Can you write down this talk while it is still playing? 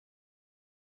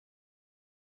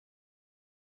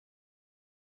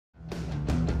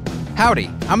Howdy,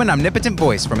 I'm an omnipotent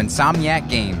voice from Insomniac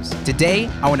Games. Today,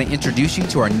 I want to introduce you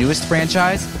to our newest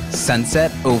franchise,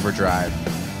 Sunset Overdrive.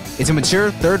 It's a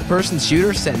mature third-person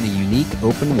shooter set in a unique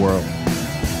open world.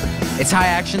 It's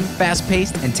high-action,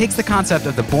 fast-paced, and takes the concept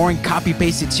of the boring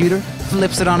copy-pasted shooter,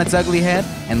 flips it on its ugly head,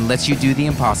 and lets you do the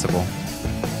impossible.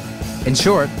 In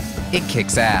short, it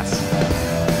kicks ass.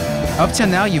 Up till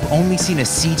now, you've only seen a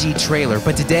CG trailer,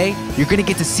 but today, you're gonna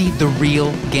get to see the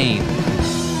real game.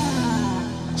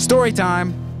 Story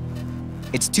time!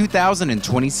 It's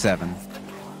 2027.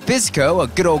 Fizco, a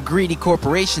good old greedy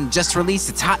corporation, just released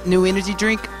its hot new energy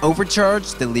drink,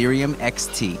 Overcharged Delirium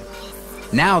XT.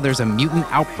 Now there's a mutant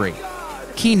outbreak.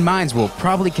 Keen minds will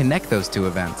probably connect those two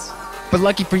events. But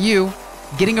lucky for you,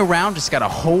 getting around just got a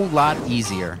whole lot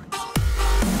easier.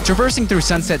 Traversing through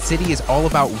Sunset City is all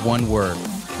about one word: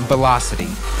 velocity.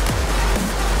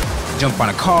 Jump on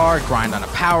a car, grind on a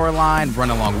power line,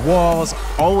 run along walls,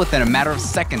 all within a matter of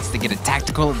seconds to get a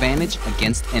tactical advantage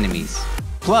against enemies.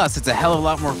 Plus, it's a hell of a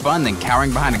lot more fun than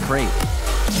cowering behind a crate.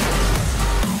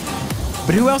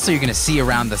 But who else are you gonna see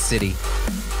around the city?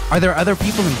 Are there other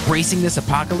people embracing this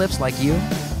apocalypse like you?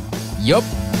 Yup.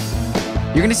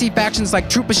 You're gonna see factions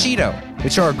like Troop Bushido,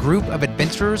 which are a group of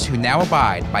adventurers who now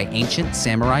abide by ancient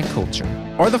samurai culture.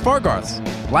 Or the Fargoths,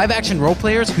 live-action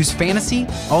role-players whose fantasy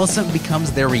all of a sudden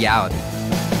becomes their reality.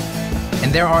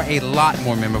 And there are a lot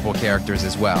more memorable characters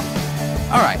as well.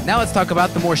 Alright, now let's talk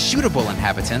about the more shootable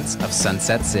inhabitants of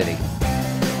Sunset City.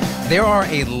 There are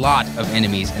a lot of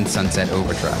enemies in Sunset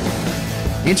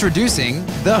Overdrive. Introducing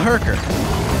the Herker,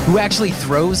 who actually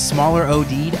throws smaller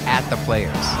OD'd at the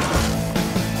players.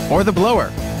 Or the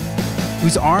Blower,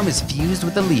 whose arm is fused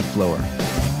with the leaf blower.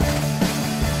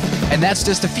 And that's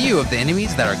just a few of the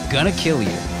enemies that are gonna kill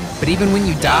you. But even when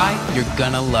you die, you're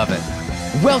gonna love it.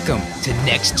 Welcome to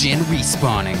Next Gen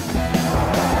Respawning.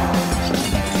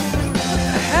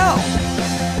 Hell!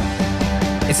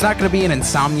 It's not gonna be an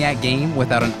Insomniac game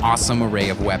without an awesome array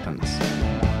of weapons.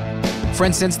 For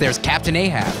instance, there's Captain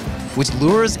Ahab, which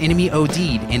lures enemy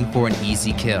OD'd in for an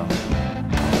easy kill.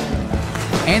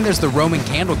 And there's the Roman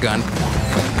Candle Gun.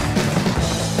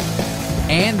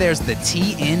 And there's the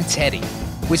TN Teddy,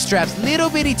 which straps little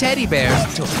bitty teddy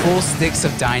bears to full sticks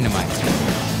of dynamite.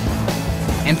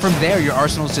 And from there, your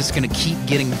arsenal's just gonna keep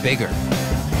getting bigger.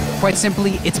 Quite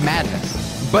simply, it's madness.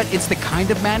 But it's the kind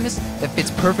of madness that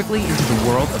fits perfectly into the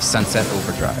world of Sunset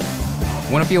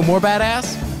Overdrive. Wanna feel more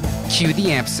badass? Cue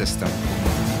the amp system.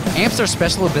 Amps are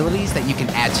special abilities that you can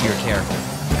add to your character.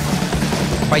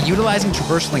 By utilizing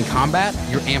traversal in combat,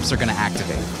 your amps are gonna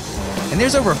activate. And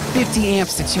there's over 50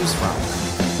 amps to choose from.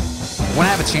 Want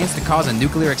to have a chance to cause a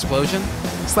nuclear explosion?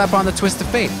 Slap on the Twist of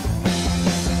Fate.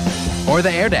 Or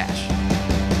the Air Dash.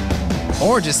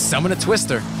 Or just summon a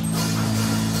Twister.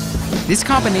 This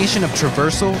combination of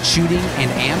traversal, shooting,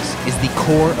 and amps is the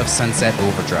core of Sunset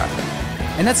Overdrive.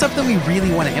 And that's something we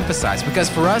really want to emphasize because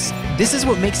for us, this is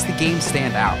what makes the game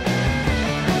stand out.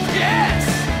 Yes!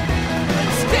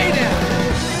 Stay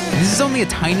down! This is only a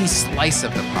tiny slice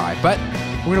of the pie, but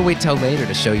we're gonna wait till later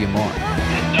to show you more.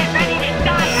 Get ready to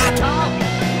die, asshole!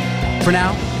 For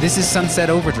now, this is Sunset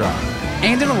Overdrive.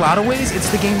 And in a lot of ways, it's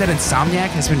the game that Insomniac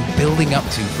has been building up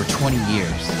to for 20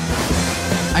 years.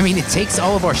 I mean, it takes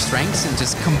all of our strengths and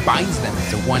just combines them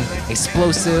into one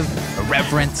explosive,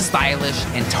 irreverent, stylish,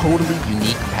 and totally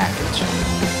unique package.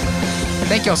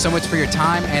 Thank y'all so much for your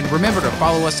time, and remember to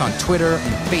follow us on Twitter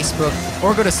and Facebook,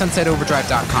 or go to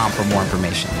sunsetoverdrive.com for more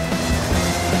information.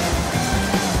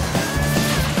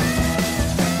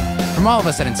 From all of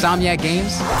us at Insomniac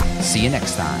Games, see you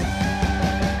next time.